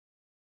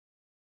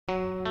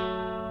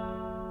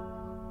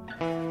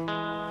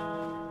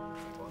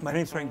My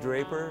name is Frank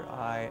Draper.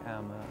 I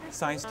am a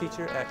science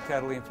teacher at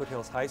Catalina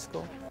Foothills High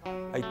School.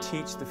 I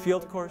teach the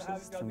field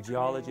courses from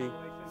geology,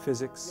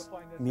 physics,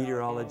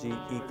 meteorology,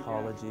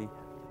 ecology.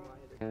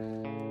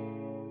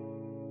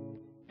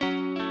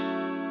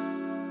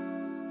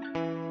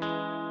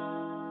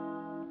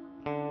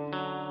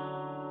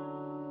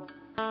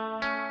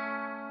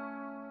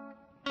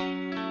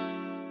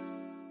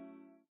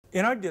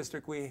 In our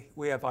district,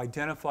 we have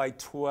identified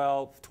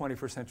 12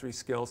 21st century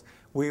skills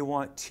we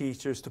want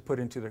teachers to put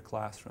into their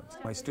classrooms.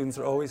 My students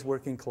are always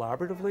working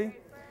collaboratively.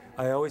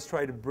 I always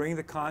try to bring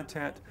the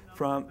content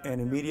from an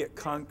immediate,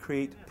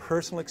 concrete,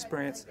 personal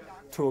experience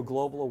to a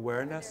global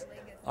awareness.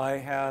 I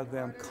have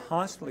them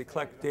constantly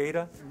collect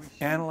data,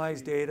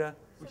 analyze data,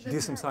 do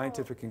some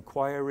scientific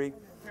inquiry.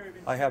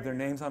 I have their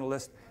names on a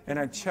list, and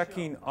I'm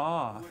checking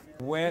off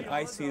when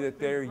I see that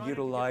they're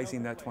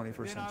utilizing that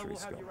 21st century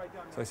skill.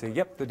 So I say,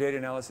 yep, the data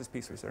analysis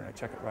piece was there, and I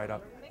check it right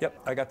up. Yep,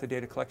 I got the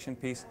data collection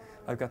piece.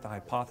 I've got the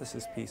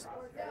hypothesis piece.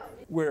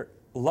 We're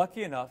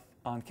lucky enough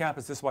on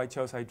campus, this is why I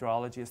chose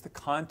hydrology, is the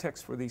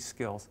context for these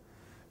skills,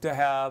 to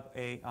have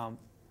a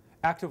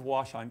active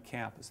wash on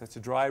campus. That's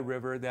a dry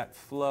river that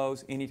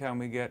flows anytime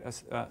we get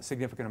a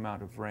significant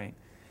amount of rain.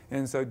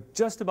 And so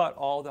just about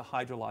all the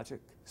hydrologic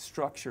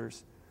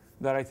structures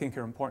that I think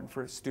are important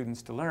for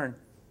students to learn,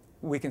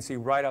 we can see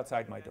right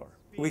outside my door.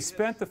 We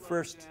spent the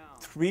first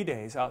 3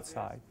 days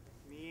outside,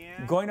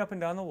 going up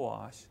and down the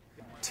wash,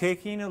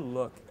 taking a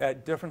look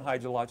at different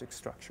hydrologic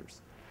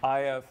structures. I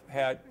have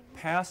had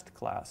past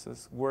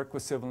classes work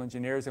with civil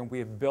engineers, and we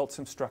have built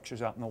some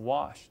structures out in the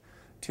wash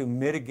to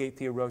mitigate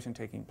the erosion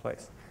taking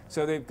place.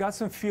 So they've got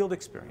some field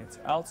experience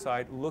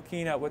outside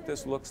looking at what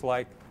this looks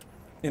like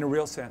in a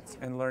real sense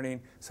and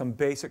learning some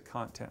basic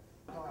content.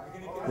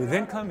 We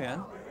then come in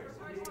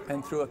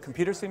and through a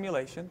computer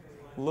simulation,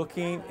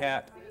 looking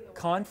at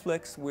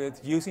conflicts with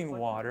using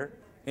water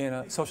in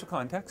a social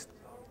context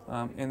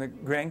in the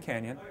Grand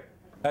Canyon,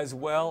 as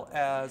well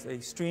as a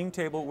stream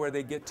table where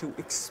they get to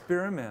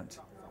experiment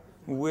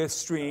with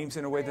streams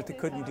in a way that they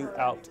couldn't do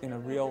out in a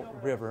real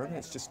river.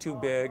 It's just too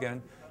big,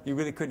 and you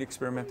really couldn't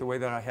experiment the way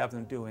that I have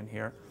them do in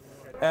here.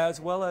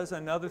 As well as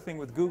another thing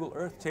with Google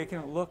Earth, taking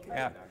a look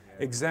at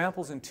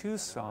examples in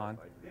Tucson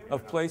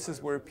of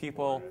places where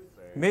people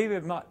maybe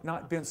have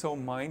not been so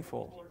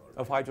mindful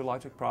of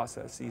hydrologic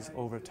processes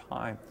over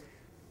time.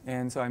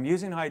 And so I'm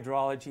using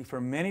hydrology for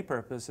many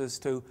purposes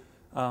to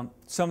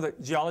some of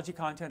the geology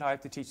content I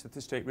have to teach that the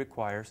state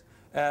requires,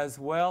 as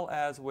well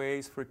as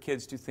ways for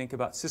kids to think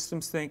about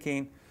systems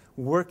thinking,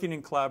 working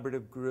in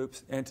collaborative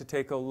groups, and to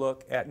take a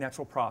look at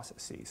natural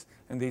processes.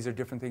 And these are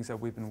different things that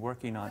we've been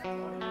working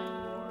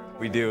on.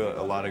 We do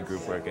a lot of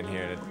group work in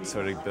here, and it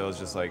sort of builds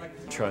just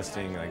like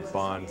trusting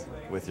bond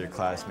with your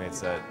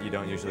classmates that you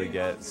don't usually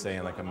get, say,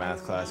 in like a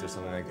math class or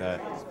something like that.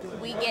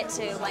 We get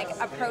to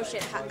approach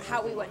it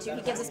how we want to.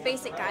 He gives us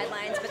basic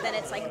guidelines, but then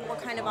it's we're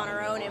kind of on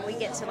our own, and we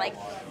get to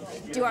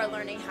do our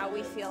learning how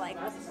we feel like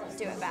we'll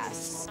do it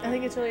best. I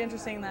think it's really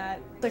interesting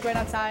that right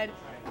outside,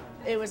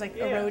 it was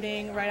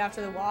eroding right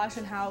after the wash,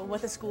 and how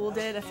what the school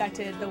did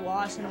affected the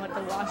wash, and what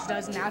the wash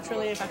does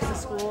naturally affects the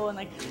school,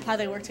 and how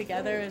they work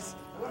together is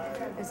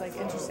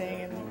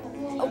interesting.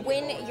 And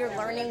when you're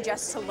learning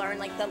just to learn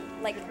the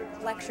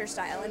lecture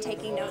style and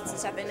taking notes and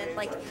stuff,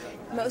 and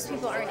most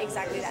people aren't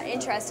exactly that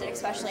interested,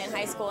 especially in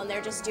high school, and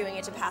they're just doing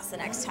it to pass the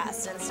next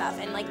test and stuff.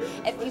 And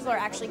if people are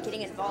actually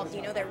getting involved,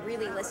 they're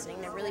really listening,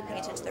 they're really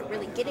paying attention, they're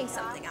really getting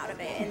something out of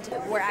it,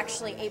 and we're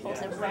actually able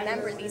to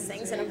remember these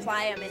things and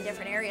apply them in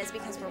different areas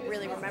because we're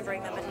really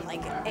remembering them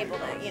and able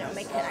to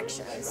make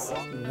connections.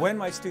 When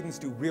my students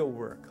do real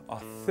work,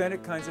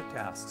 authentic kinds of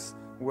tasks,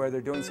 where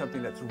they're doing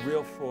something that's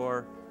real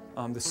for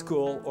the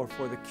school or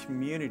for the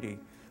community,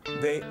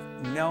 they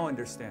now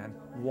understand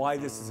why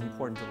this is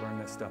important to learn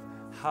this stuff,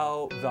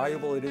 how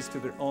valuable it is to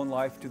their own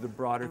life, to the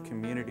broader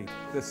community.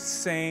 The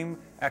same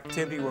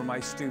activity where my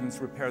students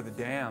repair the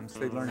dams,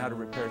 they learn how to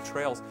repair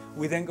trails.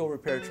 We then go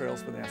repair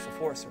trails for the National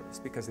Forest Service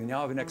because they now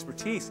have an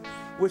expertise,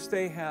 which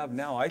they have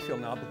now, I feel,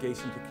 an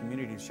obligation to the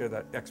community to share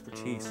that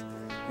expertise.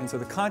 And so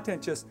the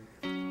content just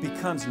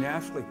becomes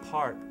naturally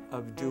part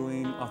of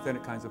doing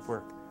authentic kinds of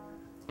work.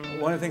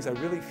 One of the things I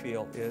really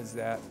feel is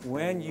that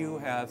when you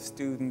have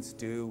students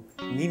do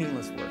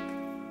meaningless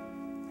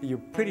work, you're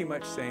pretty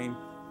much saying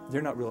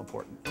you're not real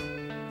important.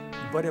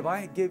 But if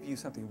I give you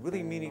something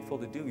really meaningful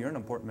to do, you're an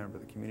important member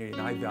of the community,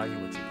 and I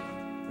value what you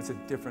do. It's a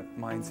different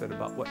mindset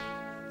about what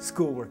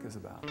schoolwork is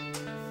about.